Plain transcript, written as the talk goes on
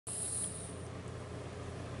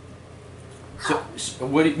So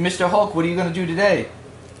Mr. Hulk, what are you going to do today?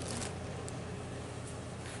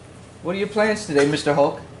 What are your plans today, Mr.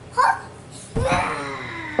 Hulk?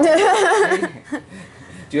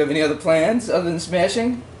 Do you have any other plans other than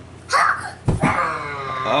smashing?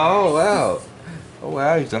 Oh, wow. Oh,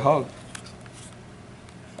 wow, he's a Hulk.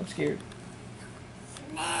 I'm scared.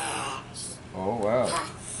 Oh, wow.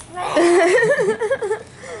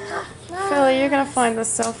 Philly, you're going to find this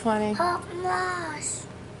so funny.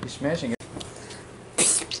 He's smashing it.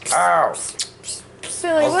 Ow!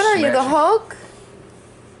 Philly, what are you, the Hulk?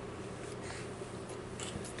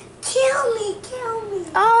 Kill me.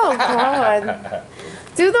 Oh, God.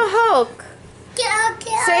 Do the Hulk. Kill.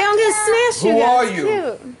 Say I'm going to smash you. Who are That's you?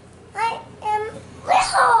 Cute. I am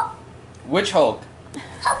Little. Which Hulk?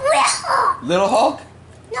 Little. Little Hulk?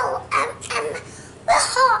 No, I'm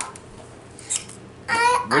Little.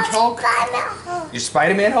 Which Hulk? Spider-Man. You're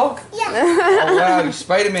Spider-Man Hulk? Yeah. Oh, wow, you're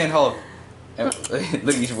Spider-Man Hulk.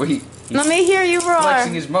 Look, he's Let me hear you roar.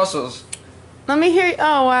 flexing his muscles. Let me hear you.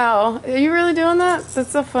 Oh, wow. Are you really doing that?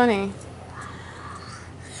 That's so funny.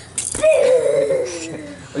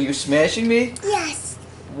 Are you smashing me? Yes.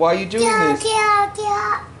 Why are you doing this?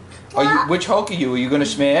 Kill. Which Hulk are you? Are you gonna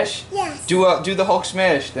smash? Yes. Do the Hulk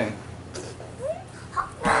smash thing.